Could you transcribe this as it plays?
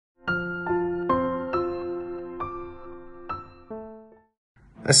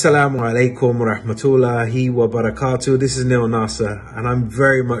Assalamu alaikum wa rahmatullahi wa barakatuh. This is Nasser, and I'm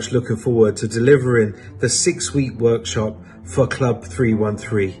very much looking forward to delivering the 6-week workshop for Club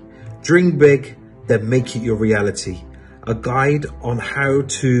 313. Dream big, then make it your reality. A guide on how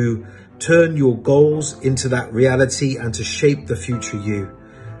to turn your goals into that reality and to shape the future you.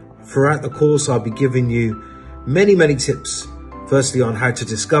 Throughout the course, I'll be giving you many tips. Firstly, on how to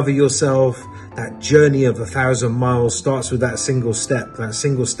discover yourself. That journey of 1,000 miles starts with that single step. That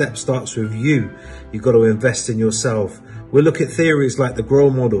single step starts with you. You've got to invest in yourself. We'll look at theories like the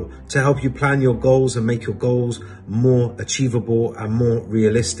GROW model to help you plan your goals and make your goals more achievable and more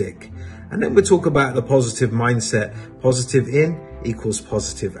realistic. And then we'll talk about the positive mindset. Positive in equals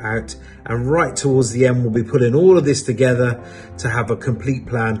positive out. And right towards the end, we'll be putting all of this together to have a complete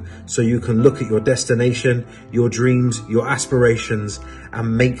plan so you can look at your destination, your dreams, your aspirations,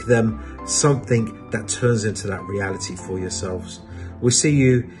 and make them something that turns into that reality for yourselves. We'll see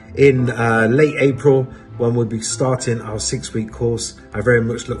you in late April when we'll be starting our 6-week course. I very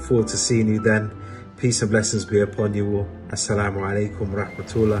much look forward to seeing you then. Peace and blessings be upon you all. Assalamu alaikum wa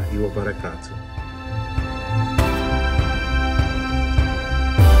rahmatullahi wa barakatuh.